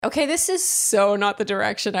Okay, this is so not the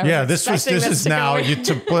direction I was this expecting is to now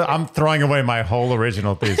go. I'm throwing away my whole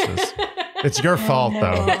original thesis. It's your fault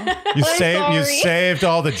though. You saved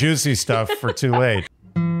all the juicy stuff for too late.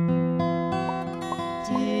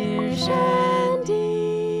 Dear Shandy.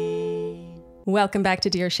 Welcome back to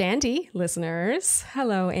Dear Shandy, listeners.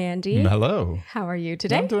 Hello, Andy. Hello. How are you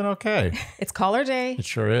today? I'm doing okay. It's caller day. It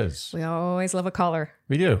sure is. We always love a caller.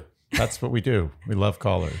 We do. That's what we do. We love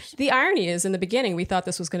callers. The irony is, in the beginning, we thought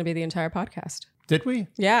this was going to be the entire podcast. Did we?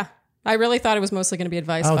 Yeah. I really thought it was mostly going to be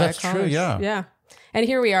advice via that's callers. true, yeah. Yeah. And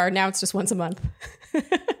here we are. Now it's just once a month.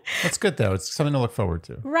 That's good, though. It's something to look forward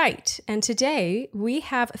to. Right. And today we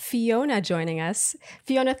have Fiona joining us.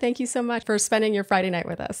 Fiona, thank you so much for spending your Friday night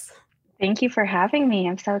with us. Thank you for having me.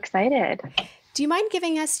 I'm so excited. Do you mind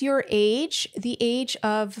giving us your age, the age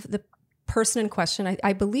of the person in question?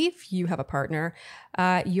 I believe you have a partner,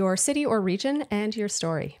 your city or region, and your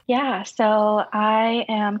story. Yeah, so I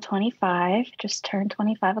am 25, just turned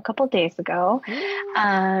 25 a couple days ago.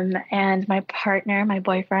 And my partner, my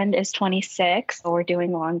boyfriend, is 26. So we're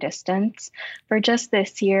doing long distance for just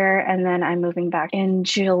this year. And then I'm moving back in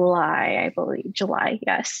July, I believe. July,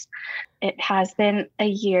 yes. It has been a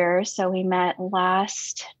year. So we met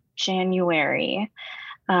last January.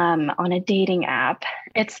 On a dating app.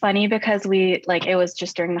 It's funny because it was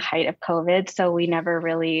just during the height of COVID. So we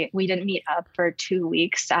didn't meet up for 2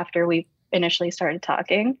 weeks after we initially started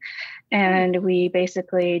talking. And we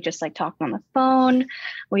basically just talked on the phone.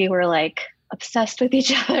 We were obsessed with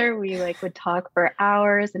each other. We would talk for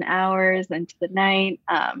hours and hours into the night.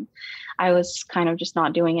 I was kind of just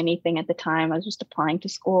not doing anything at the time. I was just applying to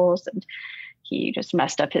schools and he just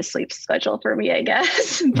messed up his sleep schedule for me, I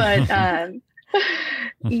guess. But,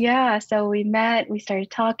 yeah, so we met, we started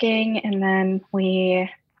talking, and then we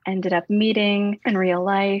ended up meeting in real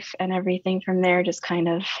life, and everything from there just kind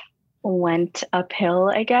of went uphill,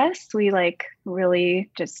 I guess. We really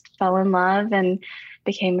just fell in love and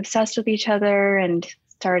became obsessed with each other and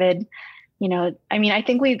started, I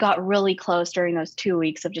think we got really close during those 2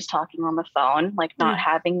 weeks of just talking on the phone, not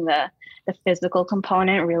having the physical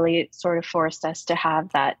component really sort of forced us to have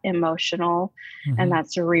that emotional and that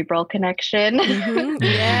cerebral connection.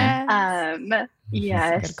 Yes.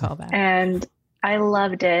 Yes. Good callback. And I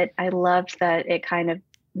loved it. I loved that it kind of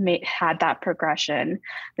had that progression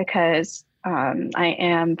because I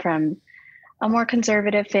am from a more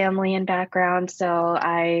conservative family and background. So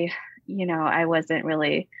I wasn't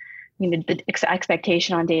really, the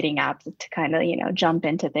expectation on dating apps to kind of, jump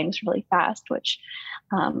into things really fast, which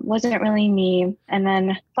wasn't really me. And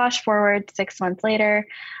then flash forward 6 months later,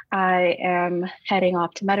 I am heading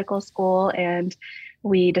off to medical school and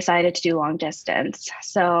we decided to do long distance.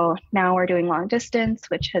 So now we're doing long distance,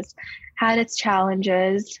 which has had its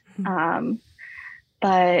challenges.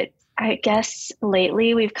 But I guess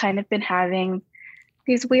lately we've kind of been having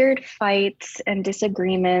these weird fights and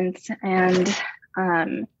disagreements and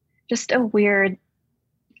just a weird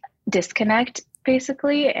disconnect,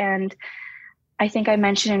 basically. And I think I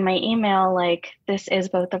mentioned in my email, this is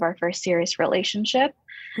both of our first serious relationship.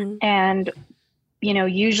 And,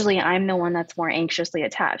 usually I'm the one that's more anxiously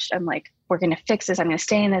attached. I'm we're going to fix this. I'm going to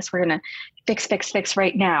stay in this. We're going to fix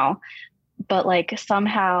right now. But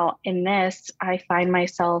somehow in this, I find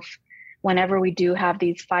myself, whenever we do have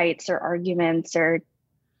these fights or arguments or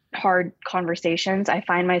hard conversations, I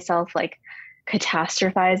find myself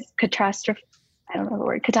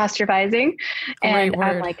catastrophizing. And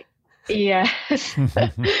I'm yes,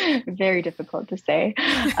 very difficult to say.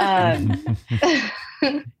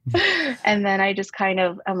 And then I just kind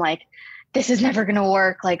of, I'm this is never going to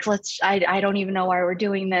work. I don't even know why we're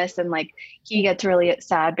doing this. And he gets really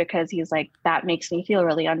sad because he's that makes me feel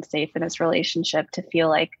really unsafe in this relationship, to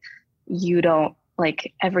feel you don't,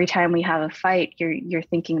 every time we have a fight, you're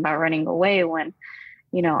thinking about running away when,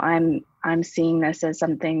 I'm seeing this as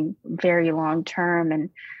something very long term.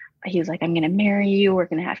 And he's I'm going to marry you. We're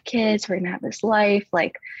going to have kids. We're going to have this life,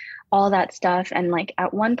 all that stuff. And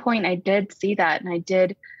at one point I did see that and I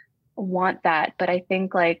did want that. But I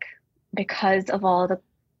think because of all the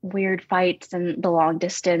weird fights and the long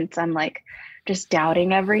distance, I'm just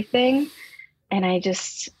doubting everything. And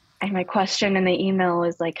my question in the email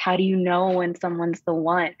is how do you know when someone's the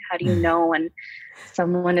one? How do you know when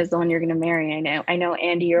someone is the one you're going to marry? I know,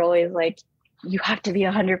 Andy, you're always you have to be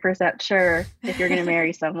 100% sure if you're going to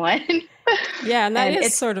marry someone. Yeah. And that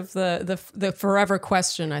is sort of the forever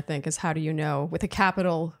question, I think, is how do you know, with a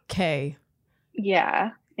capital K?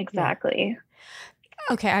 Yeah, exactly.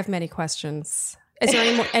 Yeah. Okay. I have many questions. Is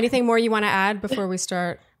there anything more you want to add before we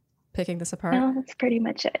start? picking this apart? No, that's pretty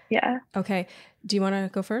much it. Yeah. Okay. Do you want to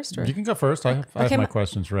go first? Or? You can go first. I have my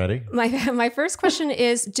questions ready. My first question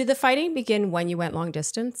is, did the fighting begin when you went long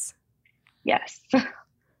distance? Yes.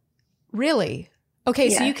 Really? Okay,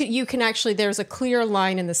 Yes. so you can actually, there's a clear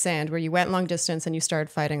line in the sand where you went long distance and you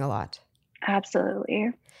started fighting a lot.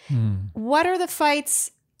 Absolutely. What are the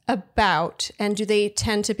fights about, and do they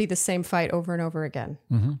tend to be the same fight over and over again?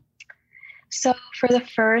 Mm-hmm. So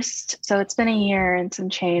it's been a year and some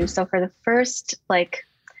change. So for the first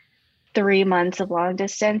 3 months of long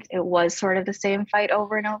distance, it was sort of the same fight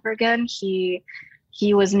over and over again. He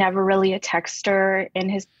was never really a texter in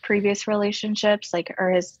his previous relationships, or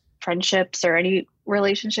his friendships or any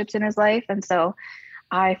relationships in his life. And so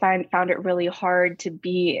I found it really hard to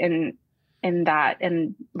be in that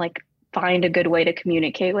and find a good way to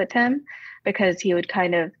communicate with him, because he would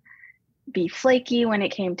kind of be flaky when it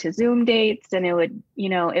came to Zoom dates, and it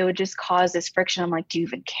would just cause this friction. I'm like, do you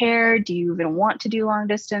even care? Do you even want to do long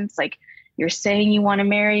distance? You're saying you want to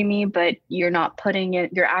marry me, but you're not putting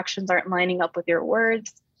it, your actions aren't lining up with your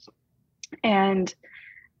words. And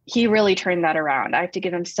he really turned that around. I have to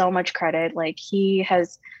give him so much credit. He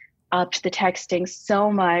has upped the texting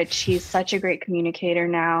so much. He's such a great communicator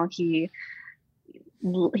now. He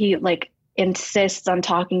insists on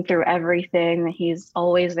talking through everything. He's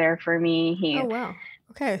always there for me. Oh, wow.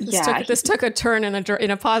 Okay. This took a turn in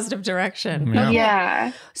a positive direction.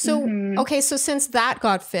 Yeah. So, okay. So since that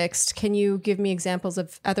got fixed, can you give me examples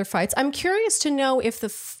of other fights? I'm curious to know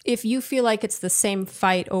if you feel like it's the same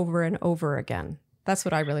fight over and over again. That's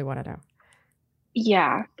what I really want to know.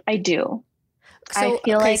 Yeah, I do. So, I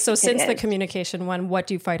feel so since the communication one, what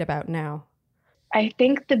do you fight about now? I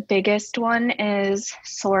think the biggest one is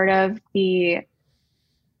sort of the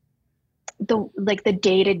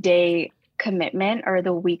day-to-day commitment, or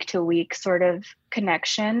the week-to-week sort of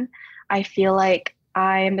connection. I feel like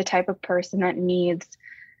I am the type of person that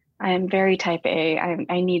I am very type A.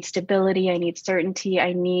 I need stability. I need certainty.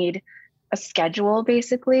 I need a schedule,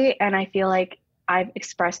 basically. And I feel like I've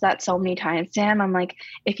expressed that so many times to him. I'm like,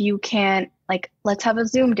 if you can't, let's have a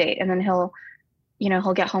Zoom date. And then he'll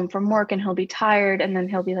get home from work and he'll be tired. And then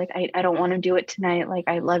he'll be like, I don't want to do it tonight.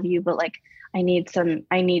 I love you, but I need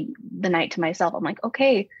the night to myself. I'm like,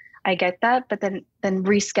 okay, I get that. But then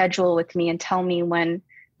reschedule with me and tell me when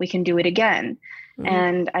we can do it again. Mm-hmm.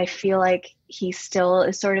 And I feel like he still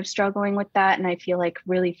is sort of struggling with that. And I feel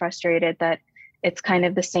really frustrated that it's kind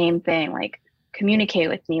of the same thing. Communicate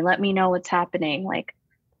with me, let me know what's happening.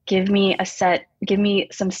 Give me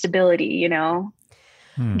some stability,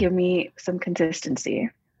 give me some consistency.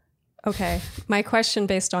 Okay. My question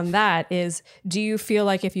based on that is, do you feel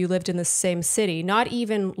like if you lived in the same city, not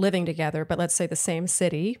even living together, but let's say the same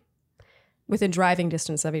city, within driving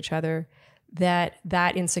distance of each other, that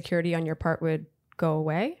insecurity on your part would go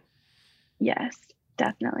away? Yes,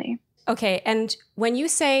 definitely. Okay. And when you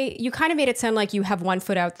say, you kind of made it sound like you have one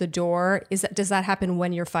foot out the door, does that happen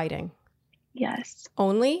when you're fighting? Yes.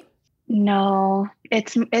 Only? No,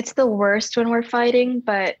 it's the worst when we're fighting,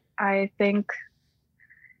 but I think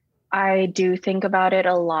I do think about it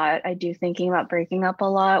a lot. I do thinking about breaking up a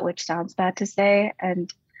lot, which sounds bad to say.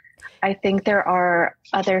 And I think there are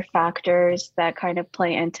other factors that kind of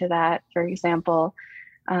play into that. For example,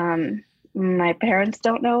 my parents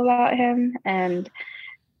don't know about him, and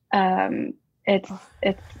it's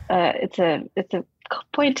a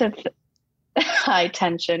point of high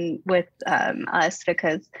tension with us,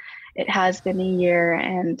 because it has been a year,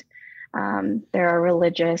 and there are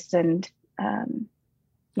religious and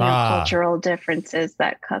cultural differences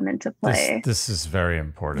that come into play. This is very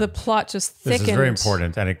important. The plot just thickened. This is very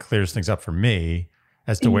important, and it clears things up for me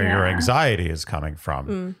as to where your anxiety is coming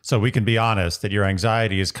from. So we can be honest that your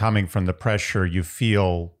anxiety is coming from the pressure you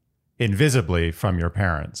feel invisibly from your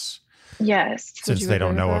parents. Yes. Since they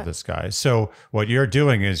don't know of this guy. So what you're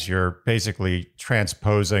doing is you're basically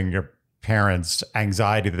transposing your parents'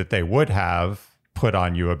 anxiety that they would have put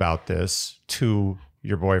on you about this to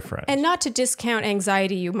your boyfriend. And not to discount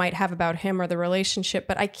anxiety you might have about him or the relationship,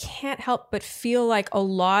 but I can't help but feel like a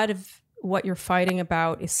lot of what you're fighting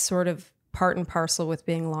about is sort of part and parcel with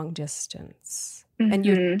being long distance. Mm-hmm. And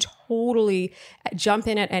you totally jump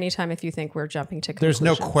in at any time if you think we're jumping to conclusions.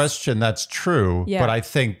 There's no question that's true, but I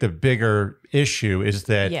think the bigger issue is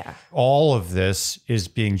that all of this is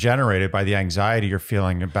being generated by the anxiety you're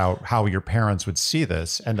feeling about how your parents would see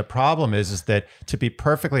this. And the problem is that, to be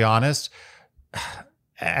perfectly honest,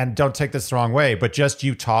 and don't take this the wrong way, but just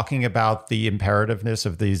you talking about the imperativeness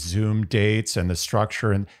of these Zoom dates and the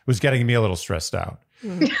structure and was getting me a little stressed out.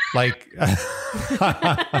 Like,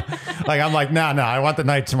 I'm like, no, I want the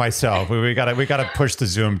night to myself. We gotta push the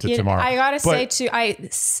Zoom to tomorrow. I gotta say too,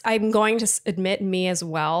 I'm going to admit me as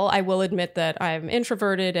well. I will admit that I'm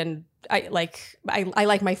introverted and I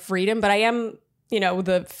like my freedom, but I am,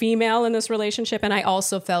 the female in this relationship. And I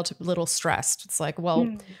also felt a little stressed. It's like,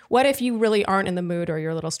 well, what if you really aren't in the mood or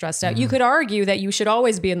you're a little stressed out? You could argue that you should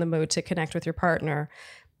always be in the mood to connect with your partner.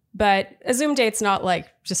 But a Zoom date's not like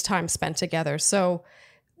just time spent together. So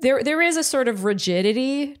there is a sort of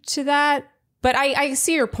rigidity to that. But I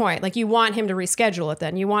see your point. Like, you want him to reschedule it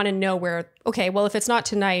then. You want to know where, okay, well, if it's not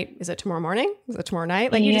tonight, is it tomorrow morning? Is it tomorrow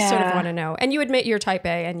night? Like, you just sort of want to know. And you admit you're type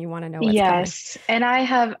A and you want to know what's coming. And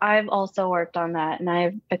I've also worked on that, and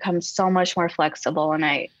I've become so much more flexible, and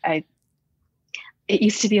it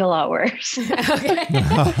used to be a lot worse.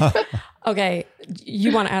 Okay. Okay.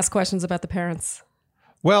 You want to ask questions about the parents?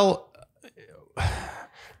 Well,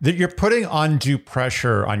 you're putting undue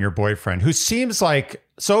pressure on your boyfriend, who seems like,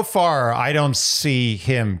 so far, I don't see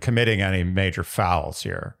him committing any major fouls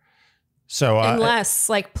here. So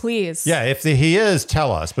unless, please. Yeah, if he is,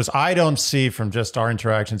 tell us. Because I don't see from just our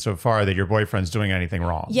interaction so far that your boyfriend's doing anything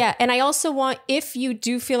wrong. Yeah, and I also want, if you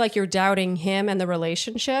do feel like you're doubting him and the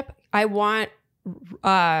relationship, I want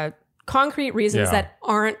concrete reasons that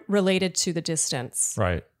aren't related to the distance.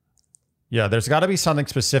 Right. Yeah, there's got to be something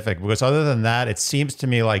specific, because other than that, it seems to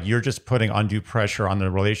me like you're just putting undue pressure on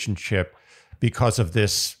the relationship because of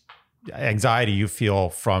this anxiety you feel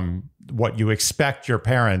from what you expect your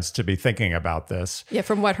parents to be thinking about this. Yeah,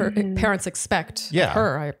 from what her parents expect of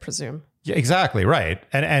her, I presume. Yeah, exactly, right.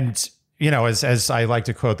 And as I like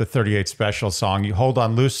to quote the 38 Special song, you hold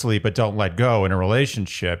on loosely but don't let go in a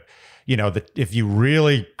relationship. That if you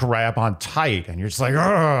really grab on tight and you're just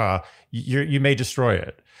like, you may destroy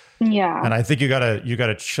it. Yeah. And I think you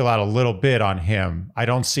gotta chill out a little bit on him. I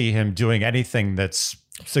don't see him doing anything that's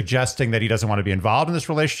suggesting that he doesn't want to be involved in this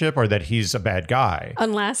relationship or that he's a bad guy.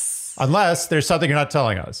 Unless there's something you're not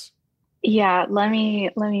telling us. Yeah, let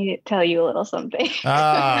me tell you a little something.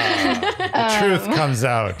 The truth comes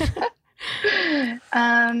out.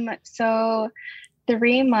 So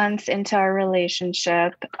 3 months into our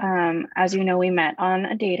relationship, as you know, we met on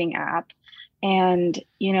a dating app, and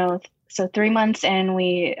so 3 months in,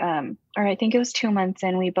 or I think it was 2 months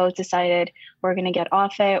in, we both decided we're going to get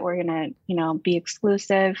off it. We're going to, be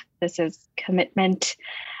exclusive. This is commitment.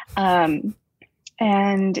 And,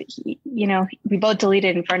 we both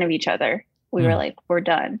deleted in front of each other. We were like, we're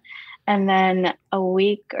done. And then a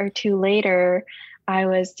week or two later, I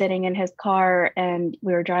was sitting in his car and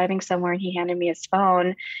we were driving somewhere, and he handed me his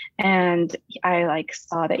phone, and I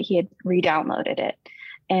saw that he had re-downloaded it.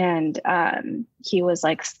 And he was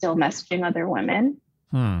still messaging other women.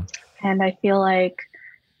 And I feel like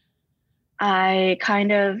I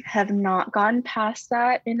kind of have not gotten past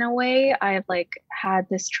that in a way. I've had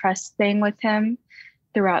this trust thing with him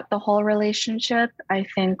throughout the whole relationship. I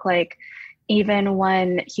think even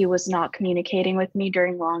when he was not communicating with me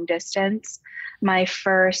during long distance, my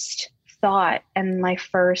first thought and my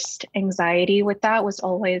first anxiety with that was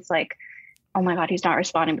always oh my God, he's not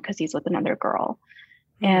responding because he's with another girl.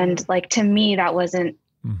 And to me, that wasn't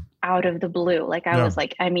out of the blue. I was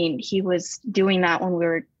he was doing that when we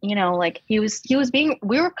were,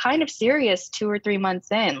 we were kind of serious 2 or 3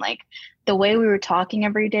 months in, the way we were talking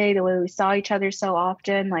every day, the way we saw each other so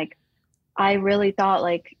often, I really thought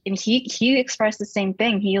and he expressed the same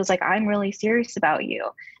thing. He was I'm really serious about you.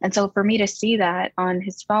 And so for me to see that on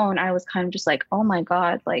his phone, I was kind of just oh my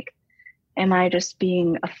God, am I just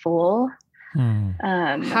being a fool?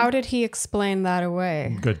 How did he explain that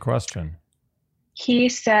away? Good question. He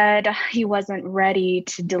said he wasn't ready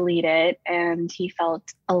to delete it, and he felt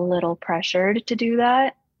a little pressured to do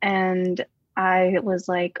that. And I was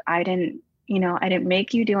I didn't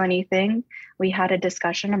make you do anything. We had a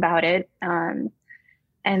discussion about it. And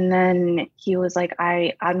then he was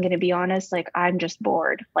I'm going to be honest, I'm just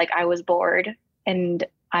bored. I was bored, and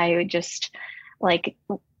I just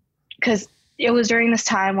because it was during this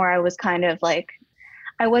time where I was kind of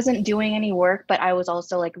I wasn't doing any work, but I was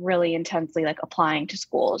also really intensely applying to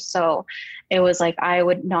schools. So it was I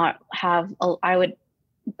would not have, I would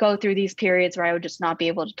go through these periods where I would just not be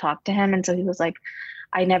able to talk to him. And so he was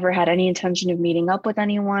I never had any intention of meeting up with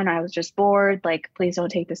anyone. I was just bored. Please don't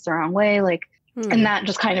take this the wrong way. And that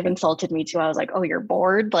just kind of insulted me too. I was oh, you're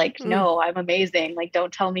bored? No, I'm amazing.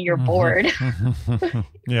 Don't tell me you're bored.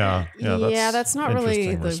 Yeah. That's not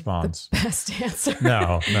really the best answer.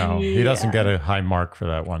 No. He doesn't get a high mark for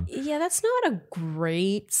that one. Yeah, that's not a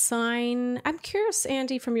great sign. I'm curious,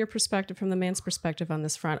 Andy, from your perspective, from the man's perspective on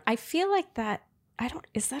this front. I feel like that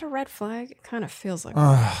is that a red flag? It kind of feels like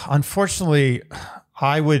unfortunately,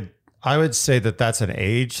 I would say that that's an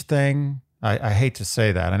age thing. I hate to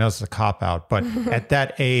say that. I know it's a cop out, but at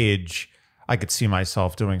that age, I could see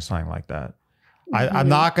myself doing something like that. I'm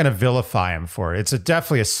not going to vilify him for it. It's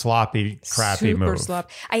definitely a sloppy, crappy move.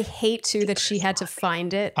 I hate too that she had to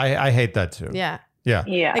find it. I hate that too. Yeah.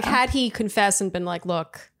 Yeah. Like had he confessed and been like,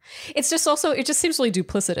 look, it's just also, it just seems really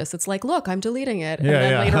duplicitous. It's like, look, I'm deleting it. And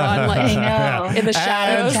then later on, like in the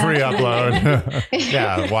shadows. And free upload.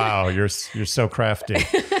 Yeah. Wow. You're so crafty.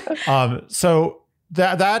 So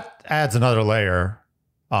that adds another layer.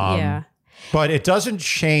 But it doesn't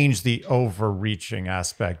change the overreaching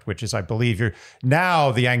aspect, which is, I believe,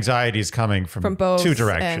 the anxiety is coming from both two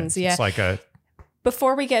directions. Ends, It's like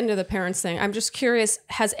Before we get into the parents thing, I'm just curious,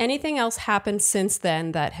 has anything else happened since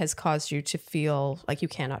then that has caused you to feel like you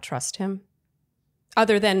cannot trust him?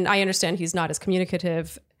 Other than, I understand he's not as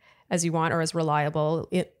communicative as you want or as reliable.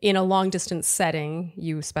 In a long distance setting,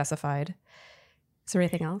 you specified. Is there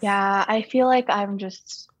anything else? Yeah, I feel like I'm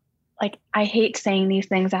just... like, I hate saying these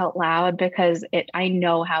things out loud because I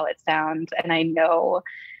know how it sounds and I know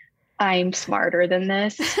I'm smarter than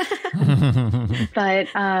this. But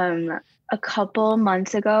a couple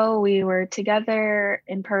months ago, we were together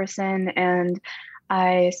in person and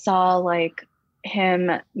I saw like him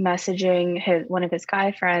messaging one of his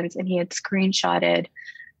guy friends, and he had screenshotted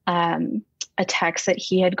a text that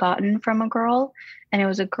he had gotten from a girl. And it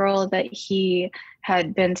was a girl that he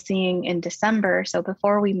had been seeing in December, so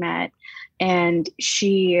before we met, and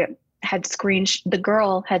she had the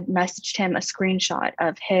girl had messaged him a screenshot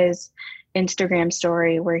of his Instagram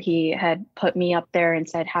story where he had put me up there and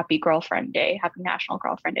said, Happy Girlfriend Day, Happy National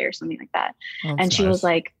Girlfriend Day, or something like that. Oh, and she was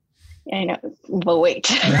like, I know, but wait.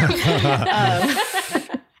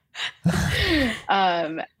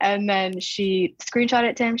 And then she screenshot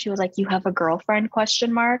it to him. She was like, you have a girlfriend ?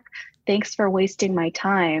 Thanks for wasting my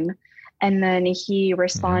time. And then he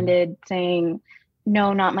responded saying,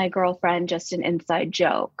 no, not my girlfriend, just an inside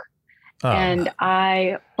joke. And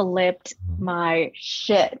I flipped my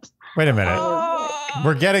shit. Wait a minute.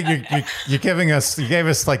 We're getting you gave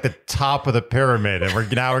us like the top of the pyramid, and we're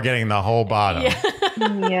getting the whole bottom.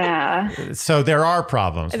 Yeah. So there are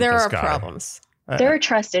problems. There are problems. There are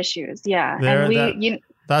trust issues. Yeah. And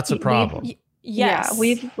that's a problem. Yes. Yeah,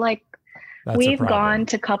 we've gone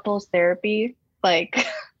to couples therapy. Like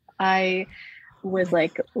I was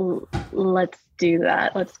like, let's do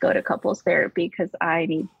that. Let's go to couples therapy because I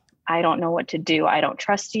don't know what to do. I don't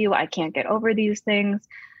trust you. I can't get over these things.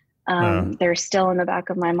 They're still in the back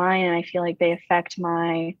of my mind, and I feel like they affect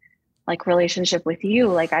my like relationship with you.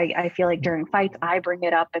 Like I feel like during fights I bring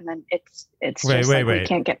it up, and then it's wait. We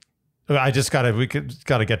can't get. We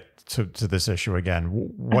gotta get to this issue again.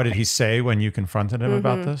 What did he say when you confronted him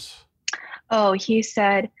about this? Oh, he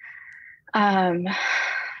said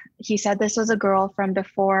this was a girl from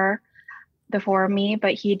before me,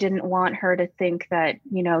 but he didn't want her to think that,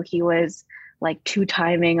 he was like two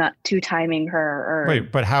timing her.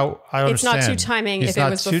 Wait, but how? I understand. It's not two timing if it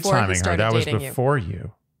was before he started dating you. That was before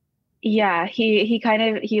you. Yeah,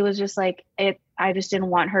 he was just like, I just didn't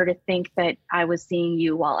want her to think that I was seeing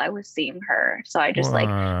you while I was seeing her. So I just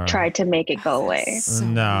tried to make it go away.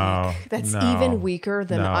 That's even weaker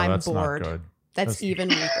than I'm bored. Not good. That's even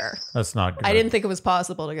weaker. That's not good. I didn't think it was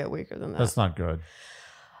possible to get weaker than that. That's not good.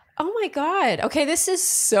 Oh my God. Okay, this is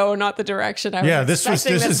so not the direction I was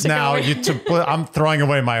expecting. This is now I'm throwing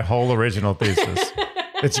away my whole original thesis.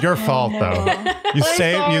 It's your fault though. You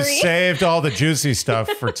saved all the juicy stuff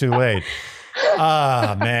for too late.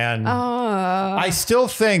 Ah, man. I still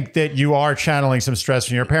think that you are channeling some stress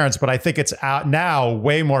from your parents, but I think it's out now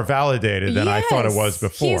way more validated than I thought it was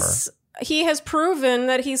before. He has proven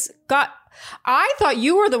that he's got. I thought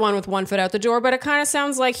you were the one with one foot out the door, but it kind of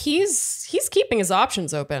sounds like he's keeping his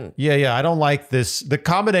options open. Yeah. I don't like this. The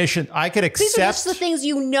combination, I could accept. These are just the things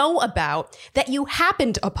you know about that you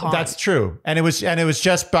happened upon. That's true. And it was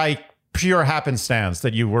just by pure happenstance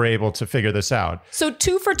that you were able to figure this out. So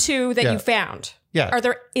 2 for 2 that you found. Yeah.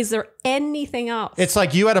 Is there anything else? It's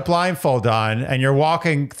like you had a blindfold on and you're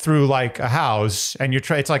walking through like a house and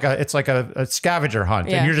it's like a scavenger hunt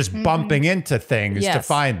and you're just bumping into things to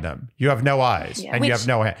find them. You have no eyes and you have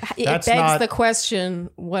no hand. It begs the question,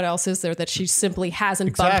 what else is there that she simply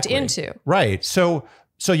hasn't bumped into? Right. So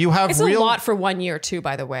you have a lot for 1 year too,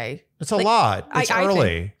 by the way. It's a lot. It's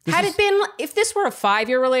early. If this were a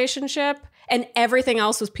 5-year relationship and everything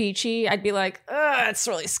else was peachy, I'd be like, it's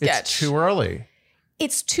really sketch. It's too early.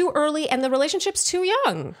 It's too early and the relationship's too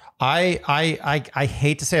young. I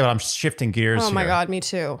hate to say it, but I'm shifting gears here. Oh my God, me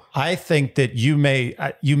too. I think that you may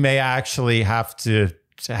actually have to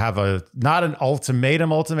have not an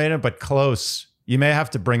ultimatum, but close. You may have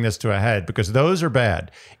to bring this to a head because those are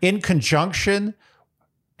bad. In conjunction,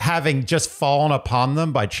 having just fallen upon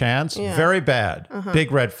them by chance, very bad.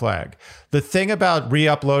 Big red flag. The thing about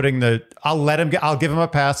re-uploading I'll give him a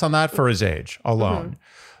pass on that for his age alone.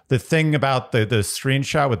 The thing about the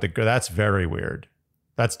screenshot with that's very weird.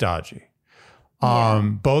 That's dodgy.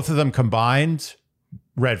 Both of them combined,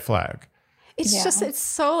 red flag. It's just, it's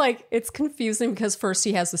so like, it's confusing because first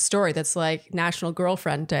he has the story that's like National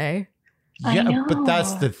Girlfriend Day. Yeah, but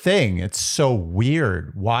that's the thing. It's so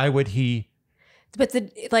weird. Why would he? But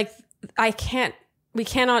we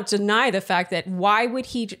cannot deny the fact that why would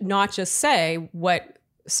he not just say what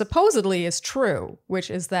supposedly is true, which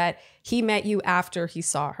is that he met you after he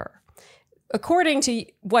saw her. According to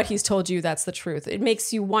what he's told you, that's the truth. It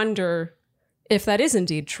makes you wonder if that is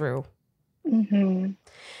indeed true. Mm-hmm.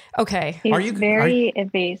 Okay. He's very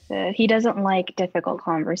evasive. He doesn't like difficult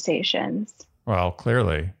conversations. Well,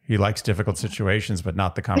 clearly he likes difficult situations, but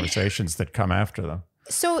not the conversations that come after them.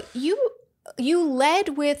 So you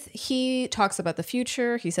led with, he talks about the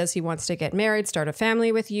future. He says he wants to get married, start a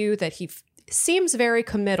family with you, that he seems very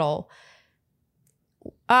committal.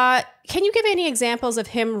 Can you give any examples of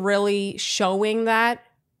him really showing that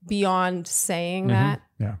beyond saying that?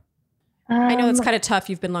 Yeah. I know it's kind of tough.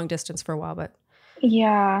 You've been long distance for a while, but.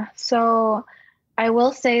 Yeah. So I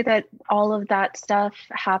will say that all of that stuff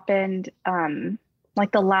happened,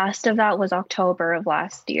 like the last of that was October of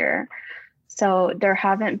last year. So there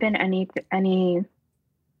haven't been any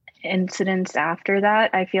incidents after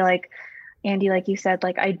that. I feel like, Andy, like you said,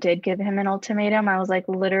 like I did give him an ultimatum. I was like,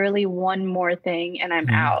 literally one more thing and I'm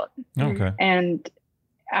out. Okay. And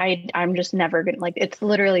I'm just never gonna, like, it's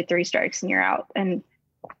literally 3 strikes and you're out. And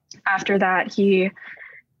after that, he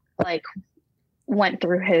like went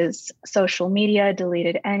through his social media,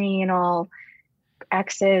 deleted any and all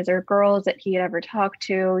exes or girls that he had ever talked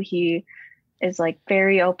to. He is like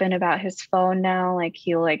very open about his phone now. Like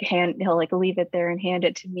he'll leave it there and hand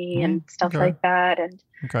it to me and stuff like that. And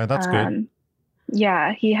okay, that's good.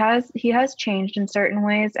 Yeah, he has changed in certain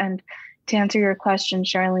ways. And to answer your question,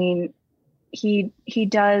 Charlene, he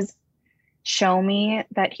does show me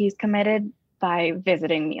that he's committed by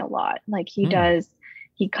visiting me a lot. Like he does.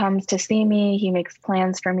 He comes to see me. He makes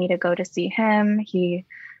plans for me to go to see him. He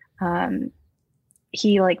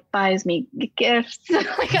like buys me gifts.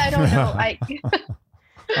 Like, I don't know.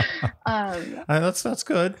 That's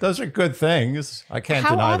good. Those are good things. I can't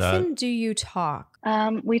deny that. How often do you talk?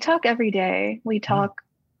 We talk every day. We talk.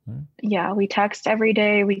 Yeah, we text every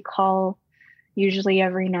day. We call usually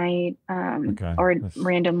every night, or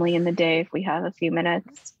randomly in the day if we have a few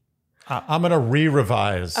minutes. I'm going to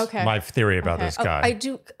revise my theory about this guy. I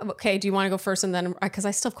do. Okay. Do you want to go first and then, because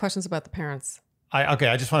I still have questions about the parents. I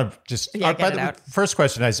just want to first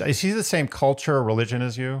question is he the same culture or religion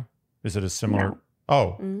as you? Is it a similar? No.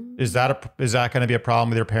 Oh, is that going to be a problem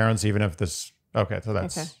with your parents, even if this? Okay. So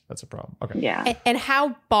that's a problem. Okay. Yeah. And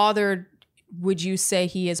how bothered would you say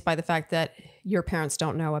he is by the fact that your parents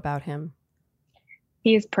don't know about him?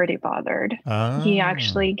 He's pretty bothered. He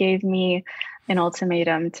actually gave me an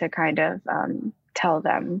ultimatum to kind of tell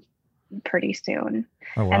them pretty soon.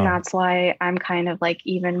 Oh, wow. And that's why I'm kind of like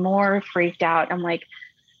even more freaked out. I'm like,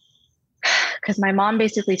 because my mom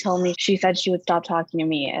basically told me, she said she would stop talking to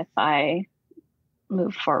me if I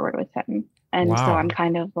moved forward with him. And so I'm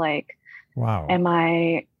kind of like, am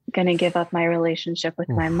I going to give up my relationship with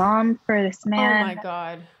my mom for this man? Oh my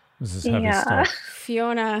God. This is heavy stuff.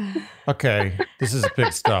 Fiona. Okay. This is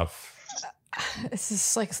big stuff. This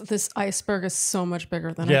is like, this iceberg is so much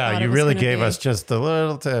bigger than I thought you really gave us just a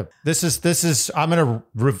little tip. This is I'm going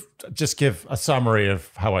to just give a summary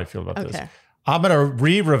of how I feel about this. I'm going to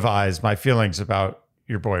revise my feelings about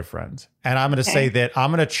your boyfriend. And I'm going to say that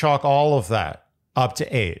I'm going to chalk all of that up to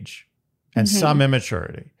age and some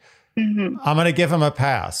immaturity. I'm going to give him a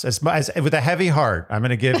pass. As with a heavy heart, I'm going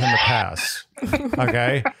to give him a pass.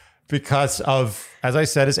 Okay? Because of, as I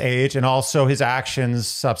said, his age and also his actions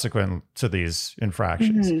subsequent to these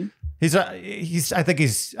infractions. I think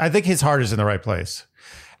his heart is in the right place.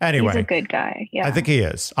 Anyway, he's a good guy. Yeah, I think he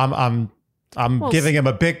is. I'm giving him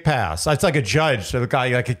a big pass. It's like a judge, so the guy,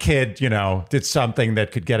 like a kid, did something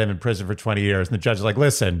that could get him in prison for 20 years, and the judge is like,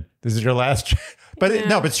 "Listen, this is your last." But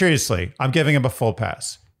but seriously, I'm giving him a full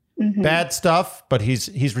pass. Bad stuff, but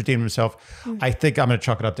he's redeemed himself. I think I'm going to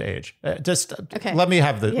chalk it up to age. Let me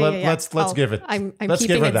have the. Let's give it. I'm let's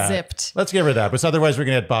keeping give her it that. zipped. Let's give her that, because otherwise we're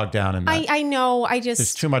going to get bogged down in that. I know.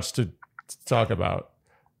 There's too much to talk about.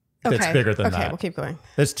 That's bigger than that. Okay, we'll keep going.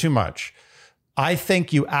 There's too much. I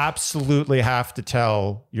think you absolutely have to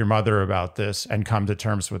tell your mother about this and come to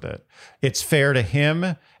terms with it. It's fair to him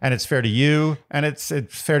and it's fair to you and it's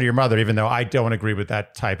fair to your mother, even though I don't agree with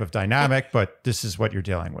that type of dynamic, but this is what you're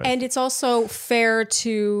dealing with. And it's also fair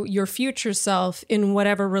to your future self in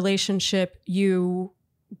whatever relationship you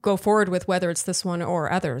go forward with, whether it's this one or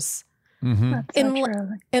others. Mm-hmm. That's so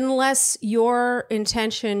true. Unless your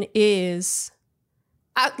intention is,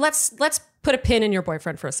 let's put a pin in your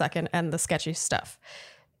boyfriend for a second and the sketchy stuff.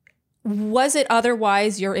 Was it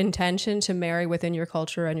otherwise your intention to marry within your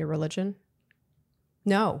culture and your religion?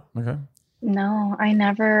 No. Okay. No,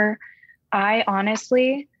 I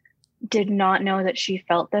honestly did not know that she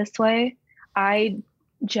felt this way. I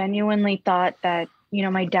genuinely thought that,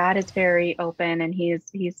 my dad is very open and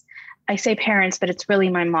he's I say parents, but it's really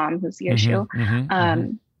my mom who's the issue.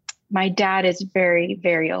 My dad is very,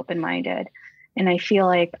 very open-minded. And I feel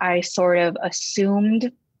like I sort of assumed,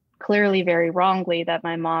 clearly very wrongly, that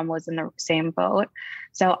my mom was in the same boat.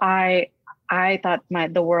 So I thought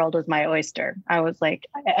the world was my oyster. I was like,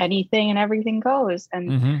 anything and everything goes.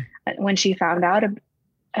 And when she found out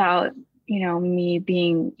about, me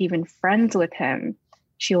being even friends with him,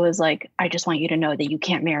 she was like, I just want you to know that you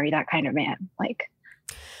can't marry that kind of man. Like.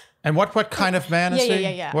 And what kind of man is he?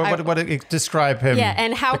 Yeah. What describe him? Yeah,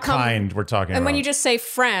 and how kind we're talking about. And when you just say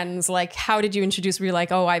friends, like, how did you introduce? Were you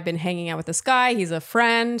like, oh, I've been hanging out with this guy. He's a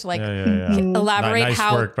friend. Like, elaborate nice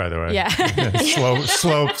how. Work, by the way. Yeah.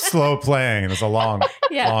 slow playing. It's a long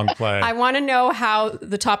play. I want to know how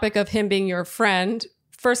the topic of him being your friend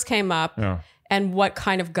first came up, and what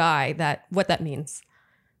kind of guy what that means.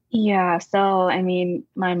 Yeah. So, I mean,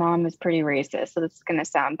 my mom is pretty racist, so this is going to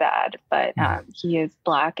sound bad, but he is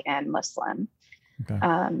Black and Muslim. Okay.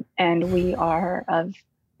 And we are of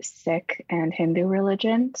Sikh and Hindu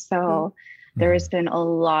religion. So there has been a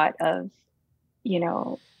lot of,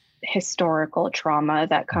 historical trauma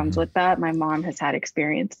that comes with that. My mom has had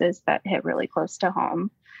experiences that hit really close to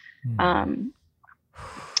home.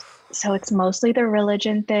 So it's mostly the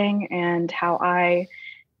religion thing, and how I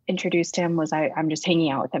introduced him was I'm just hanging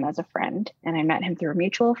out with him as a friend, and I met him through a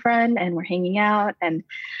mutual friend and we're hanging out. And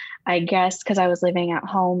I guess because I was living at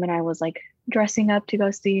home and I was like dressing up to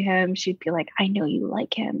go see him, she'd be like, I know you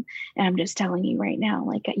like him, and I'm just telling you right now,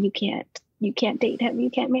 like, you can't date him, you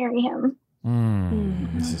can't marry him.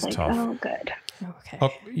 This is like, tough. Oh, good.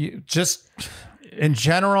 Okay. Just in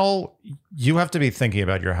general, you have to be thinking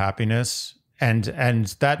about your happiness, and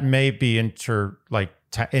that may be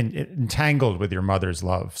entangled with your mother's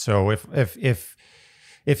love. So if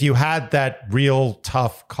you had that real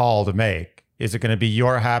tough call to make, is it going to be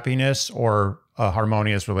your happiness or a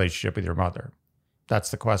harmonious relationship with your mother?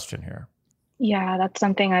 That's the question here. Yeah, that's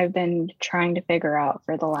something I've been trying to figure out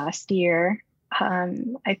for the last year.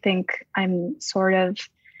 I think I'm sort of,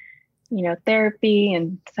 therapy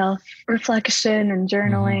and self-reflection and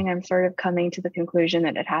journaling, I'm sort of coming to the conclusion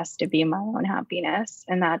that it has to be my own happiness.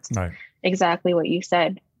 And that's exactly what you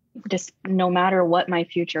said. Just no matter what my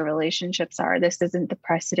future relationships are, this isn't the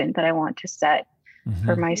precedent that I want to set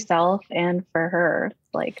for myself and for her.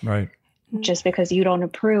 Like, just because you don't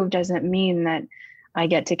approve doesn't mean that I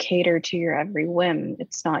get to cater to your every whim.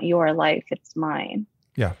 It's not your life, it's mine.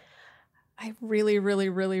 Yeah. I really, really,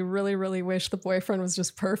 really, really, really wish the boyfriend was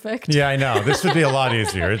just perfect. Yeah, I know. This would be a lot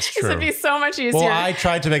easier. It's true. This would be so much easier. Well, I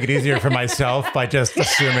tried to make it easier for myself by just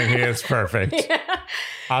assuming he is perfect.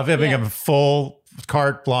 I'm giving him full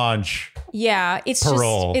carte blanche. Yeah, it's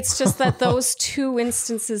parole. just that those two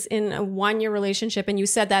instances in a 1-year relationship, and you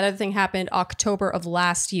said that other thing happened October of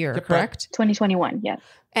last year, correct? 2021, yes.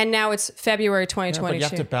 And now it's February 2022. But you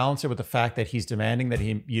have to balance it with the fact that he's demanding that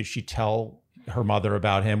she tell her mother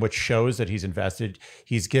about him, which shows that he's invested.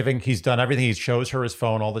 He's done everything. He shows her his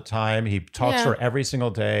phone all the time. He talks to her every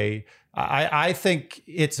single day. I think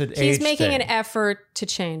it's an age thing. He's making an effort to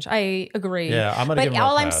change. I agree. Yeah, I'm going to give him a pass.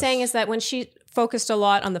 But all I'm saying is that when she focused a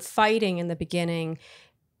lot on the fighting in the beginning,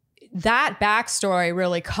 that backstory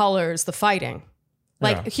really colors the fighting.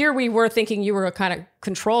 Like here we were thinking you were kind of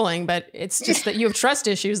controlling, but it's just that you have trust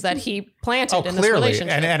issues that he planted in this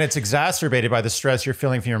relationship. And it's exacerbated by the stress you're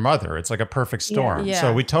feeling from your mother. It's like a perfect storm. Yeah.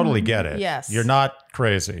 So we totally get it. Yes. You're not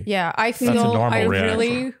crazy. Yeah, I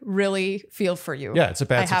really, really feel for you. Yeah, it's a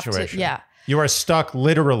bad situation. You are stuck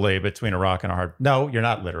literally between a rock and a hard. No, you're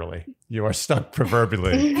not literally. You are stuck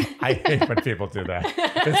proverbially. I hate when people do that.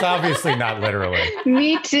 It's obviously not literally.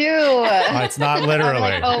 Me too. It's not literally.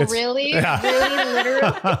 I'm like, really? Yeah. Really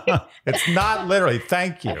literally? It's not literally.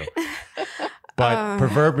 Thank you. But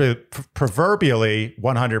proverbially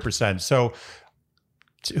 100%. So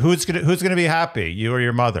Who's gonna be happy, you or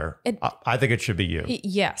your mother? I think it should be you.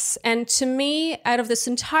 Yes. And to me, out of this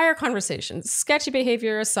entire conversation, sketchy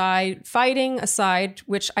behavior aside, fighting aside,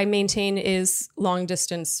 which I maintain is long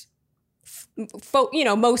distance,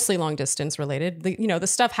 mostly long distance related. The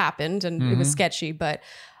stuff happened and it was sketchy, but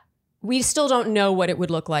we still don't know what it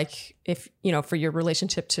would look like if, for your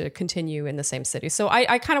relationship to continue in the same city. So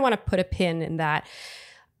I kind of want to put a pin in that.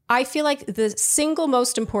 I feel like the single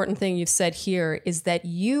most important thing you've said here is that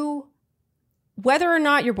you, whether or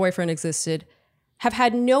not your boyfriend existed, have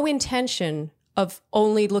had no intention of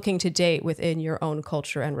only looking to date within your own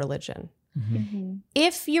culture and religion. Mm-hmm.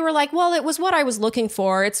 If you were like, well, it was what I was looking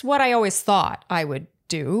for, it's what I always thought I would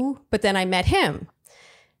do, but then I met him,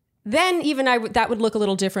 then even that would look a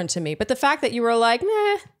little different to me. But the fact that you were like,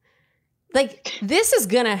 nah, like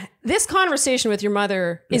this conversation with your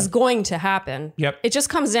mother is going to happen. Yep. It just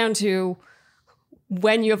comes down to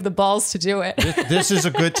when you have the balls to do it. This is a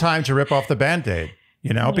good time to rip off the Band-Aid,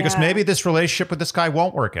 because maybe this relationship with this guy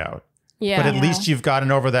won't work out. Yeah. But at least you've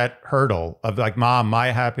gotten over that hurdle of like, Mom,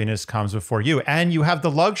 my happiness comes before you. And you have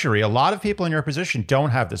the luxury. A lot of people in your position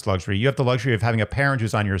don't have this luxury. You have the luxury of having a parent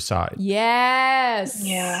who's on your side. Yes.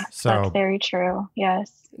 Yeah, that's very true.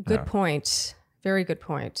 Yes. Good point. Very good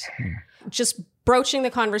point. Just broaching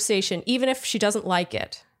the conversation, even if she doesn't like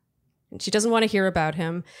it and she doesn't want to hear about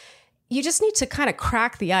him, you just need to kind of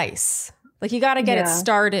crack the ice. Like you got to get it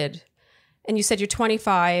started. And you said you're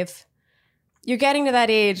 25. You're getting to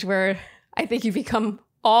that age where I think you become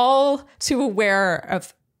all too aware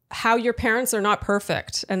of how your parents are not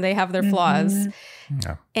perfect and they have their flaws.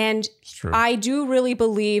 Yeah, and I do really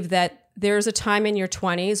believe that there's a time in your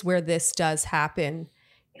 20s where this does happen,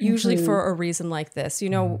 usually for a reason like this.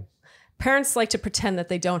 Parents like to pretend that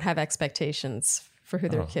they don't have expectations for who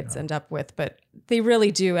their kids end up with, but they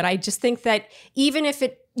really do. And I just think that even if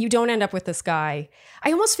you don't end up with this guy,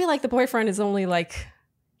 I almost feel like the boyfriend is only like,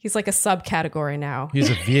 he's like a subcategory now.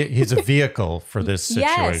 He's a vehicle for this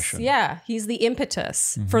situation. Yes, yeah. He's the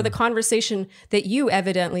impetus for the conversation that you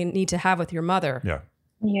evidently need to have with your mother. Yeah.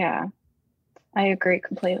 Yeah. I agree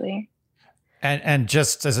completely. And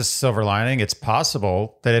just as a silver lining, it's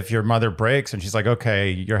possible that if your mother breaks and she's like,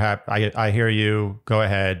 okay, you're happy, I hear you, go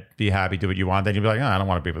ahead, be happy, do what you want, then you'll be like, I don't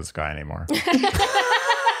want to be with this guy anymore.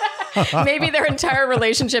 Maybe their entire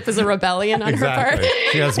relationship is a rebellion on her part.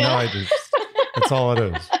 She has no idea. That's all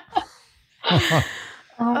it is. Oh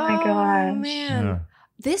my gosh. Man. Yeah.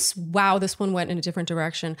 This one went in a different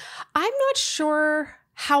direction. I'm not sure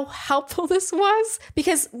how helpful this was,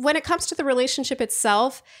 because when it comes to the relationship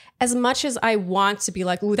itself, as much as I want to be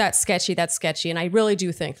like, ooh, that's sketchy, and I really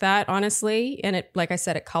do think that, honestly, and it, like I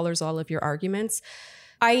said, it colors all of your arguments.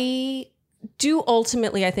 I do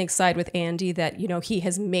ultimately, I think, side with Andy that, he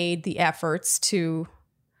has made the efforts to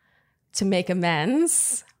make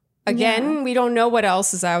amends. Again, we don't know what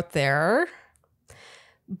else is out there.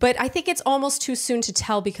 But I think it's almost too soon to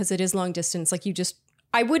tell because it is long distance. Like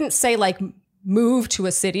I wouldn't say like move to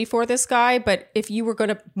a city for this guy, but if you were going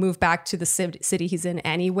to move back to the city he's in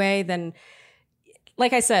anyway, then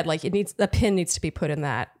like I said, like a pin needs to be put in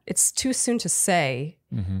that. It's too soon to say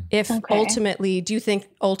if ultimately, do you think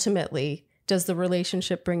ultimately, does the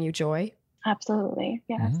relationship bring you joy? Absolutely.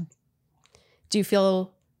 Yes. Mm-hmm. Do you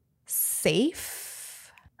feel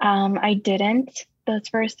safe? I didn't those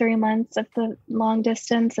first 3 months of the long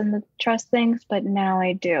distance and the trust things, but now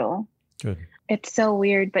I do. Good. It's so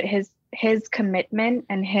weird, but his commitment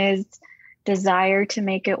and his desire to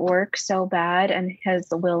make it work so bad and his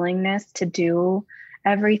willingness to do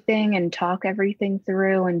everything and talk everything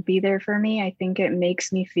through and be there for me, I think it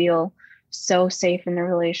makes me feel so safe in the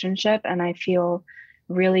relationship. And I feel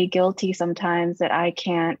really guilty sometimes that I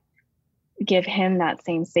can't give him that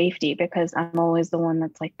same safety because I'm always the one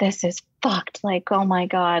that's like, this is fucked. Like, oh my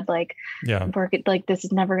God, like, work it, like, this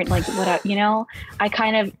is never like what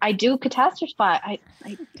I do catastrophe. I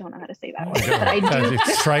don't know how to say that word, but I do.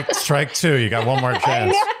 Strike two. You got one more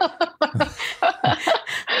chance.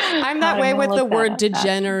 I'm that way with the word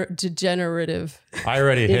degenerative. I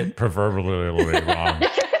already hit proverbially wrong.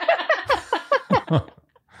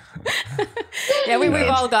 Yeah, we've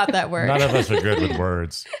all got that word. None of us are good with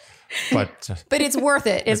words. But it's worth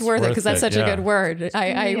it. It's worth it because that's such a good word.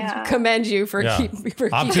 I commend you for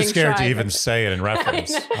keeping I'm too scared to even say it in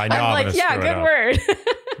reference. I know I'm like, good word.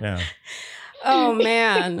 Yeah. Oh,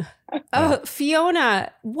 man.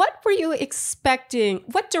 Fiona, what were you expecting?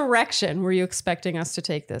 What direction were you expecting us to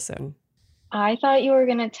take this in? I thought you were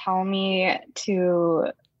going to tell me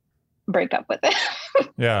to break up with it.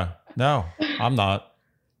 Yeah. No, I'm not.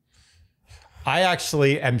 I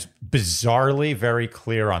actually am bizarrely very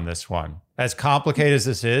clear on this one. as complicated as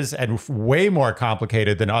this is, and way more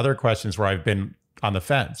complicated than other questions where I've been on the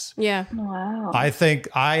fence. Yeah. Wow.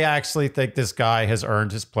 I actually think this guy has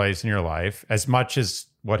earned his place in your life as much as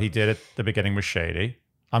what he did at the beginning was shady.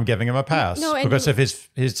 I'm giving him a pass because of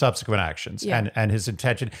his subsequent actions and his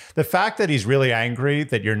intention. The fact that he's really angry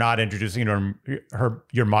that you're not introducing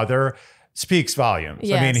your mother speaks volumes.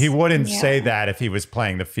 Yes. I mean, he wouldn't say that if he was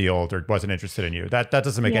playing the field or wasn't interested in you. That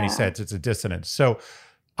doesn't make any sense. It's a dissonance. So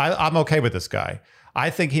I'm okay with this guy. I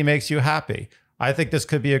think he makes you happy. I think this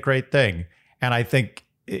could be a great thing. And I think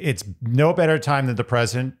it's no better time than the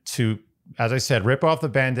present to, as I said, rip off the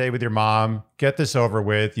Band-Aid with your mom, get this over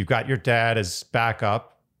with. You've got your dad as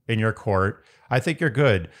backup in your court. I think you're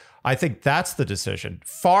good. I think that's the decision.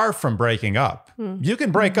 Far from breaking up. You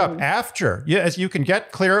can break up after. Yes, you can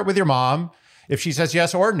clear it with your mom. If she says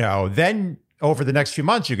yes or no, then over the next few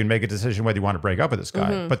months, you can make a decision whether you want to break up with this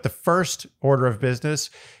guy. But the first order of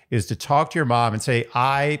business is to talk to your mom and say,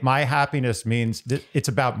 my happiness means it's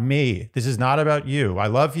about me. This is not about you. I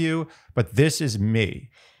love you, but this is me.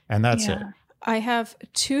 And that's it. I have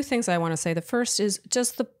two things I want to say. The first is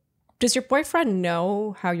does your boyfriend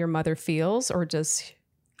know how your mother feels, or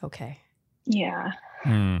okay. Yeah.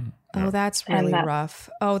 Oh, that's really rough.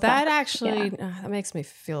 Oh, that actually, that makes me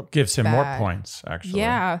feel gives him bad. More points, actually.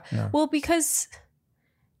 Yeah. Well, because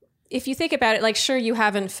if you think about it, like, sure, you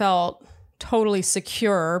haven't felt totally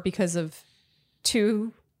secure because of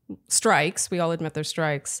 2 strikes. We all admit they're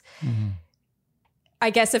strikes. I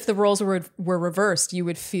guess if the roles were reversed, you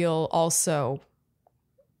would feel also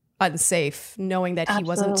unsafe knowing that he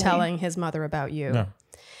wasn't telling his mother about you. No.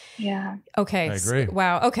 Yeah. Okay. I agree.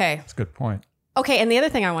 Wow. Okay. That's a good point. Okay. And the other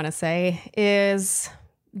thing I want to say is,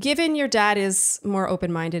 given your dad is more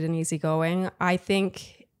open-minded and easygoing, I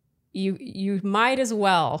think you might as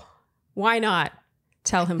well, why not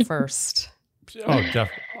tell him first? Oh,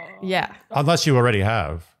 definitely. Yeah. Unless you already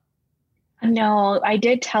have. No, I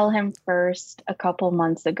did tell him first a couple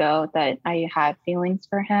months ago that I had feelings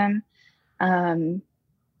for him.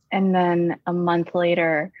 And then a month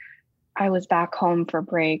later, I was back home for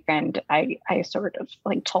break, and I sort of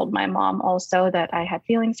like told my mom also that I had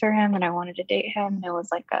feelings for him and I wanted to date him. And it was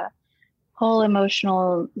like a whole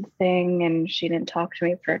emotional thing, and she didn't talk to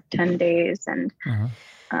me for 10 days. And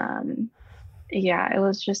it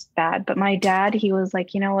was just bad. But my dad, he was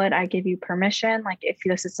like, you know what? I give you permission. Like, if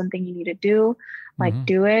this is something you need to do, like,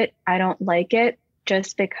 do it. I don't like it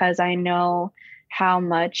just because I know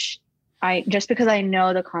because I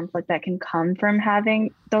know the conflict that can come from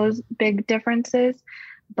having those big differences,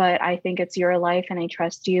 but I think it's your life and I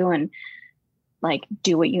trust you, and like,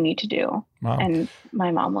 do what you need to do. Wow. And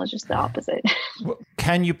my mom was just the opposite.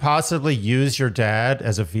 Can you possibly use your dad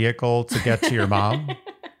as a vehicle to get to your mom?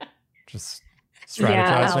 Just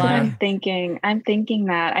strategizing. Yeah, I'm thinking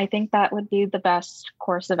that. I think that would be the best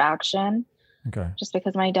course of action. Okay. Just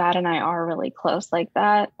because my dad and I are really close like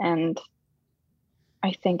that, and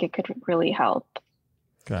I think it could really help.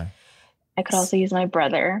 Okay. I could also use my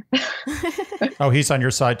brother. Oh, he's on your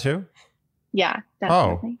side too? Yeah,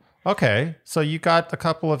 definitely. Oh, okay. So you got a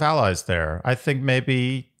couple of allies there. I think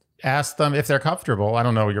maybe ask them if they're comfortable. I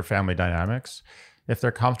don't know your family dynamics. If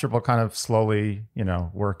they're comfortable kind of slowly,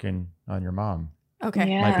 working on your mom. Okay.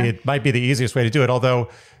 Yeah. Might be the easiest way to do it. Although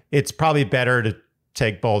it's probably better to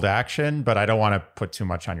take bold action, but I don't want to put too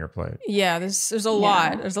much on your plate. Yeah, there's a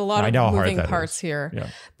lot. There's a lot of moving parts here. Yeah.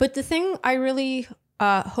 But the thing I really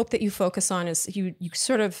hope that you focus on is you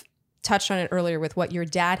sort of touched on it earlier with what your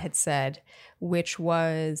dad had said, which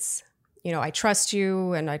was, I trust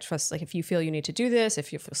you, and I trust, like, if you feel you need to do this,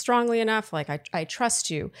 if you feel strongly enough, like, I trust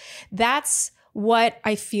you. That's what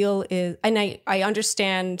I feel is, and I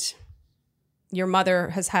understand your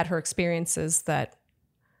mother has had her experiences that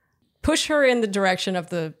push her in the direction of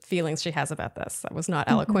the feelings she has about this. That was not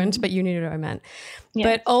eloquent, but you knew what I meant. Yes.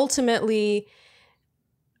 But ultimately,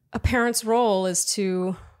 a parent's role is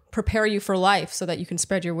to prepare you for life so that you can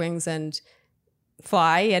spread your wings and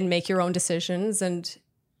fly and make your own decisions and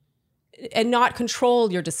not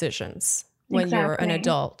control your decisions when you're an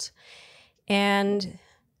adult. And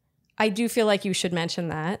I do feel like you should mention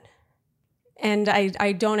that. And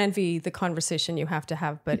I don't envy the conversation you have to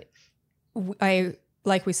have, but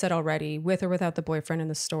like we said already, with or without the boyfriend in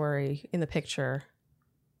the story, in the picture,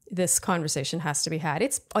 this conversation has to be had.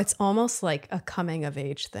 It's almost like a coming of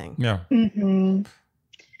age thing. Yeah. Mm-hmm.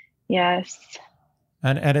 Yes.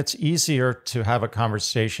 And it's easier to have a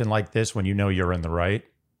conversation like this when you know you're in the right,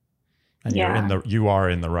 and you are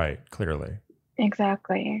in the right, clearly.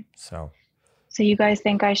 Exactly. So you guys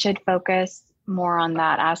think I should focus more on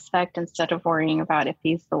that aspect instead of worrying about if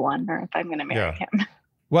he's the one or if I'm going to marry him?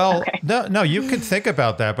 Well, no, you can think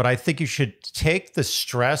about that, but I think you should take the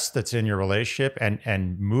stress that's in your relationship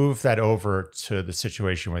and move that over to the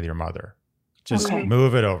situation with your mother. Just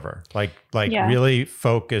move it over. Like really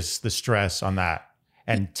focus the stress on that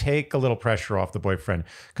and take a little pressure off the boyfriend.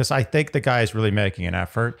 Because I think the guy is really making an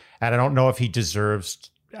effort. And I don't know if he deserves,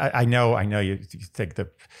 I know you think that.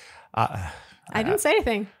 I didn't say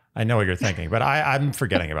anything. I know what you're thinking, but I'm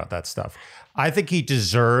forgetting about that stuff. I think he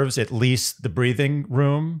deserves at least the breathing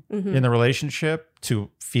room in the relationship to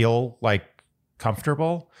feel like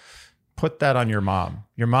comfortable. Put that on your mom.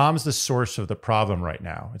 Your mom's the source of the problem right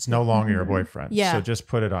now. It's no longer your boyfriend. Yeah. So just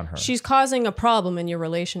put it on her. She's causing a problem in your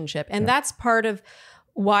relationship. And that's part of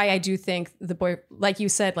why I do think the boy, like you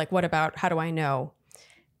said, like, what about, how do I know?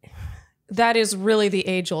 That is really the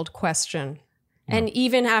age-old question. And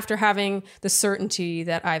even after having the certainty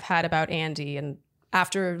that I've had about Andy, and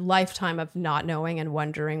after a lifetime of not knowing and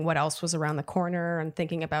wondering what else was around the corner and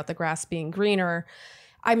thinking about the grass being greener,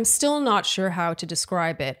 I'm still not sure how to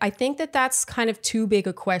describe it. I think that that's kind of too big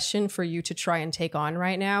a question for you to try and take on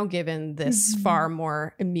right now, given this far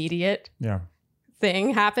more immediate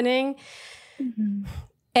thing happening.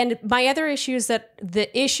 And my other issue is that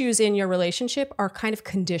the issues in your relationship are kind of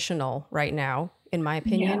conditional right now, in my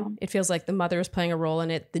opinion. It feels like the mother is playing a role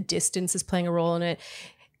in it. The distance is playing a role in it.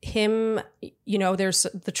 Him, there's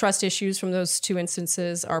the trust issues from those two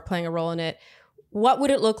instances are playing a role in it. What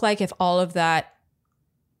would it look like if all of that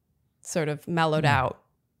sort of mellowed out?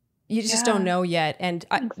 You just don't know yet. And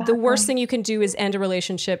the worst thing you can do is end a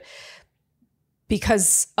relationship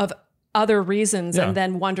because of other reasons and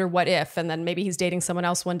then wonder what if, and then maybe he's dating someone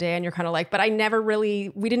else one day and you're kind of like, but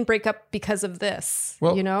we didn't break up because of this,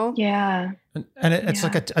 you know? Yeah. And it's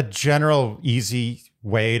like a general easy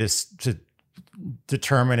way to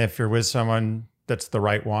determine if you're with someone that's the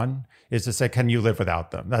right one is to say, can you live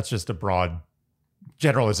without them? That's just a broad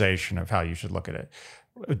generalization of how you should look at it.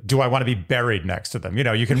 Do I want to be buried next to them?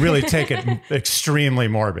 You can really take it extremely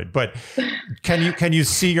morbid, but can you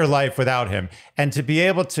see your life without him? And to be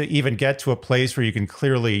able to even get to a place where you can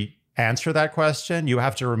clearly answer that question, you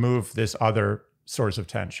have to remove this other source of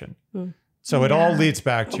tension. So it all leads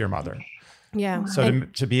back to your mother. Yeah. So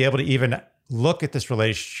to be able to even look at this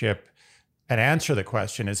relationship and answer the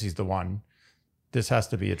question, is he the one? This has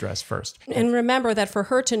to be addressed first. And remember that for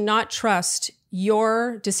her to not trust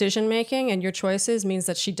your decision-making and your choices means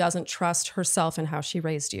that she doesn't trust herself and how she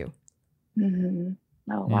raised you. Oh,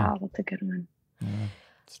 wow. That's a good one. Yeah,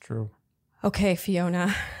 it's true. Okay,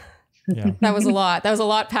 Fiona. Yeah. That was a lot. That was a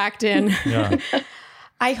lot packed in. Yeah.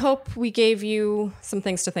 I hope we gave you some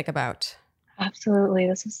things to think about. Absolutely.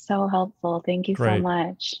 This is so helpful. Thank you so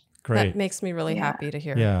much. Great. That makes me really happy to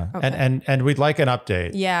hear. Yeah. Okay. And we'd like an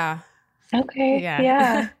update. Yeah. Okay.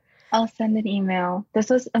 Yeah. I'll send an email. This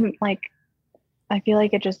was I feel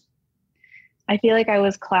like I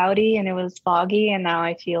was cloudy and it was foggy, and now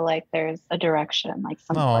I feel like there's a direction, like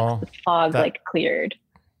the fog cleared.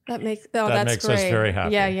 That makes us very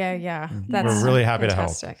happy. Yeah. We're really happy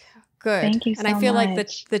fantastic. To help. Good. Thank you so much. And I feel like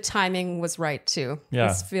the timing was right too. Yeah.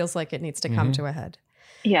 This feels like it needs to come to a head.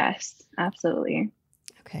 Yes, absolutely.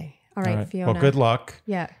 Okay. All right, Fiona. Well, good luck.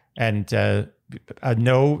 Yeah. And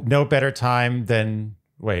no better time than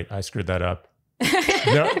I screwed that up.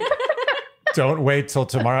 No. Don't wait till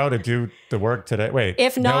tomorrow to do the work today. Wait,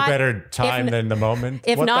 if not, no better time than the moment.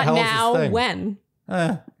 If not now, when?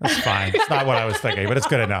 That's fine. It's not what I was thinking, but it's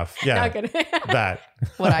good enough. Yeah, not good. That.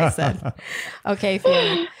 What I said. Okay,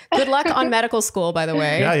 Fiona. Good luck on medical school, by the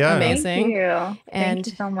way. Yeah. Amazing. Thank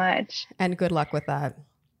you so much. And good luck with that.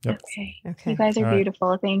 Yep. Okay. You guys are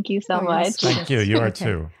beautiful. Thank you so much. Thank you. You are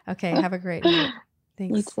too. Okay. Have a great night.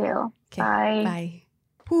 Thanks. You too. Okay. Bye. Bye.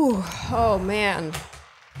 Whew. Oh, man.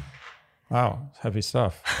 Wow, heavy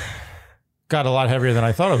stuff. Got a lot heavier than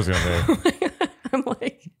I thought it was going to be.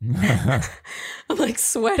 I'm like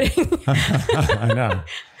sweating. I know.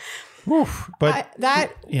 Oof, but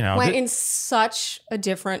that went in such a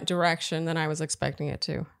different direction than I was expecting it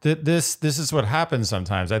to. This is what happens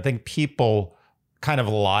sometimes. I think people kind of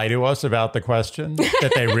lie to us about the question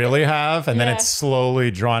that they really have, and then it's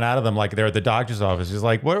slowly drawn out of them. Like they're at the doctor's office. He's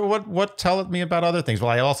like, what tell me about other things?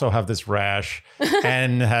 Well, I also have this rash.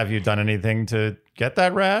 And have you done anything to get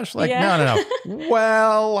that rash? Like, no.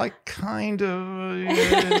 Well, I kind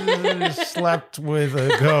of slept with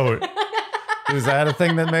a goat. Is that a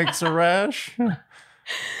thing that makes a rash?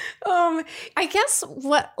 I guess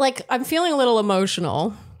I'm feeling a little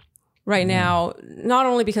emotional right now, not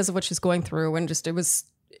only because of what she's going through, and just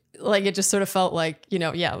like it just sort of felt like,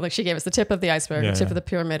 like she gave us the tip of the iceberg, the tip of the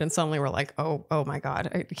pyramid, and suddenly we're like, oh my God,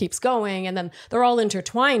 it keeps going. And then they're all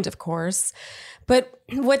intertwined, of course. But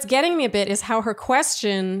what's getting me a bit is how her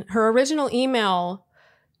original email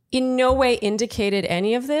in no way indicated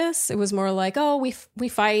any of this. It was more like, oh, we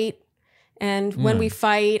fight. And when we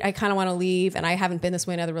fight, I kind of want to leave. And I haven't been this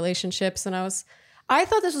way in other relationships. And I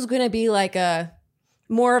thought this was going to be like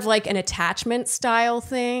more of like an attachment style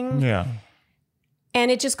thing. Yeah. And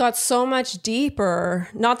it just got so much deeper.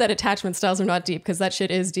 Not that attachment styles are not deep, because that shit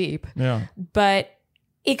is deep. Yeah. But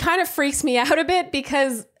it kind of freaks me out a bit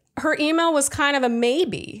because her email was kind of a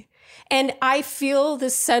maybe. And I feel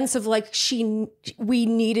this sense of like we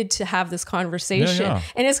needed to have this conversation. Yeah.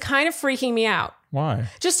 And it's kind of freaking me out. Why?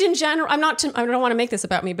 Just in general, I don't want to make this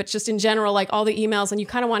about me, but just in general, like all the emails, and you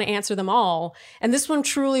kind of want to answer them all. And this one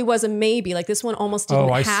truly was a maybe. Like this one almost didn't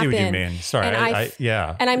happen. Oh, I see what you mean. Sorry. And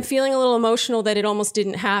yeah. And I'm feeling a little emotional that it almost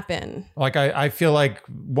didn't happen. Like I feel like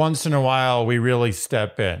once in a while we really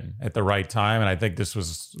step in at the right time. And I think this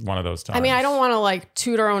was one of those times. I mean, I don't want to like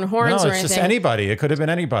toot our own horns or anything. No, it's just anybody. It could have been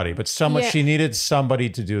anybody, but she needed somebody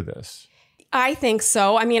to do this. I think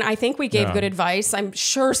so. I mean, I think we gave good advice. I'm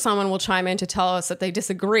sure someone will chime in to tell us that they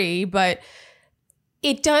disagree, but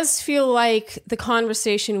it does feel like the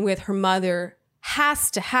conversation with her mother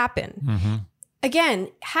has to happen. Mm-hmm. Again,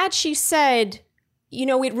 had she said,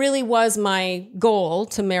 it really was my goal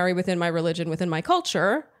to marry within my religion, within my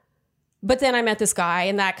culture, but then I met this guy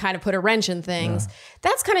and that kind of put a wrench in things. Yeah.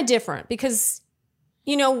 That's kind of different because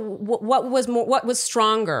what was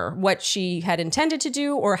stronger, what she had intended to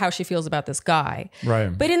do or how she feels about this guy. Right.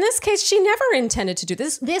 But in this case, she never intended to do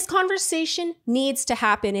this. This conversation needs to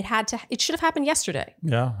happen. It should have happened yesterday.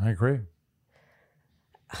 Yeah, I agree.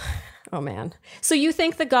 Oh man. So you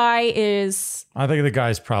think the guy is... I think the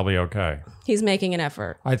guy's probably okay. He's making an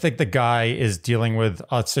effort. I think the guy is dealing with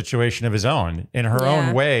a situation of his own. In her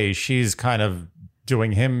own way, she's kind of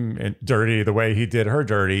doing him dirty the way he did her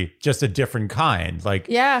dirty, just a different kind. Like,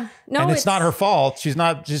 yeah, no, and it's not her fault. She's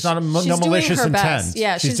not no malicious intent. Best.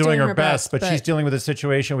 Yeah, she's doing her best, but she's dealing with a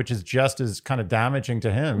situation which is just as kind of damaging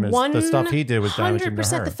to him as the stuff he did was damaging to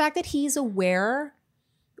her. The fact that he's aware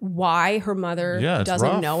why her mother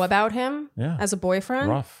doesn't know about him as a boyfriend.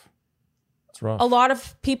 It's rough. A lot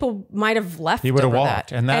of people might have left. He would have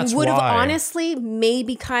walked, and would have honestly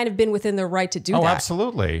maybe kind of been within their right to do that. Oh,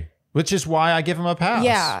 absolutely. Which is why I give him a pass.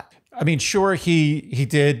 Yeah. I mean, sure, he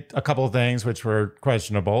did a couple of things which were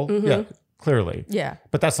questionable. Mm-hmm. Yeah, clearly. Yeah.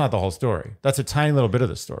 But that's not the whole story. That's a tiny little bit of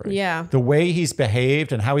the story. Yeah. The way he's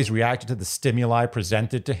behaved and how he's reacted to the stimuli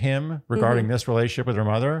presented to him regarding this relationship with her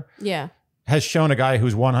mother. Yeah. Has shown a guy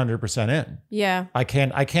who's 100% in. Yeah. I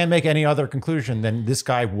can't make any other conclusion than this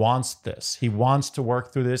guy wants this. He wants to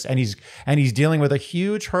work through this, and he's dealing with a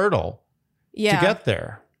huge hurdle to get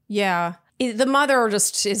there. Yeah. The mother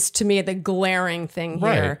just is, to me, the glaring thing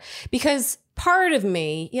here. Because part of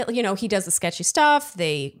me, he does the sketchy stuff.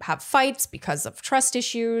 They have fights because of trust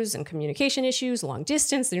issues and communication issues, long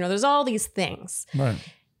distance. There's all these things. Right.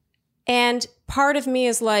 And part of me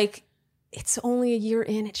is like, it's only a year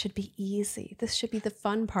in. It should be easy. This should be the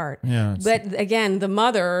fun part. Yeah, but again, the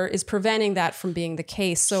mother is preventing that from being the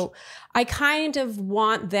case. So I kind of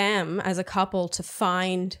want them as a couple to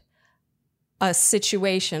find a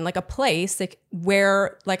situation, like a place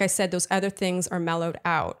where, like I said, those other things are mellowed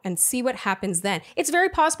out and see what happens then. It's very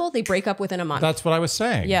possible they break up within a month. That's what I was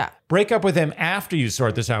saying. Yeah. Break up with him after you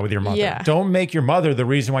sort this out with your mother. Yeah. Don't make your mother the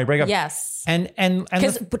reason why you break up. Yes.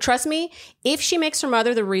 But trust me, if she makes her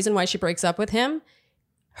mother the reason why she breaks up with him,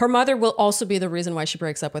 her mother will also be the reason why she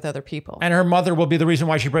breaks up with other people. And her mother will be the reason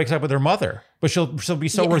why she breaks up with her mother. But she'll be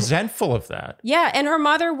so resentful of that. Yeah. And her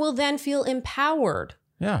mother will then feel empowered.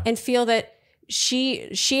 Yeah. And feel that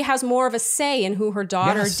she has more of a say in who her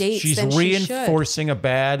daughter dates she's than she should. She's reinforcing a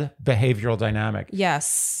bad behavioral dynamic.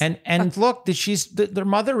 Yes. And look, their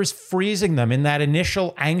mother is freezing them in that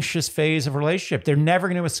initial anxious phase of relationship. They're never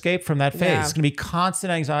going to escape from that phase. Yeah. It's going to be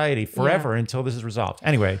constant anxiety forever until this is resolved.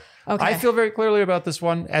 Anyway, I feel very clearly about this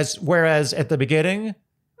one. Whereas at the beginning,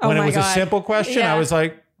 when it was a simple question, I was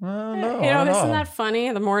like, no, isn't that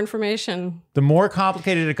funny? The more information. The more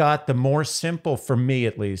complicated it got, the more simple, for me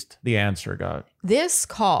at least, the answer got. This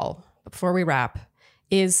call, before we wrap,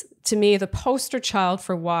 is to me the poster child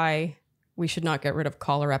for why we should not get rid of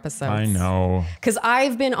caller episodes. I know. Because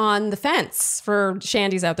I've been on the fence, for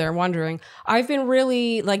Shandies out there wondering. I've been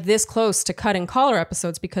really like this close to cutting caller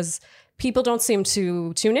episodes because people don't seem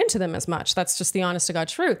to tune into them as much. That's just the honest to God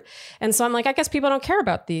truth. And so I'm like, I guess people don't care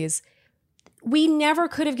about these. We never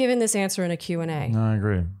could have given this answer in a Q&A. No, I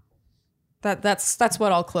agree. That's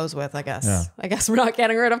what I'll close with, I guess. Yeah. I guess we're not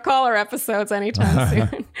getting rid of caller episodes anytime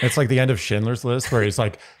soon. It's like the end of Schindler's List where he's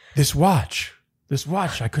like, this watch,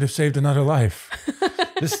 I could have saved another life.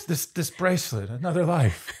 This bracelet, another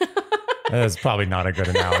life. That's probably not a good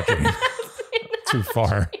analogy. Too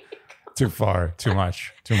far, too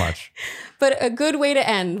much. But a good way to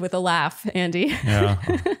end with a laugh, Andy. Yeah.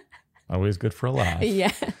 Always good for a laugh.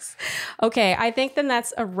 Yes. Okay, I think then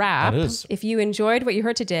that's a wrap. That is. If you enjoyed what you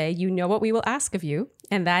heard today, you know what we will ask of you,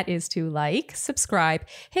 and that is to like, subscribe,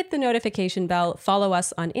 hit the notification bell, follow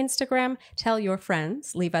us on Instagram, tell your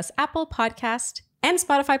friends, leave us Apple Podcast and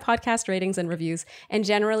Spotify podcast ratings and reviews, and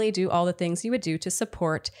generally do all the things you would do to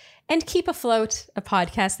support and keep afloat a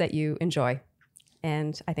podcast that you enjoy.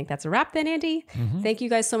 And I think that's a wrap then, Andy. Mm-hmm. Thank you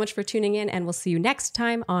guys so much for tuning in, and we'll see you next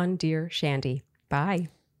time on Dear Shandy. Bye.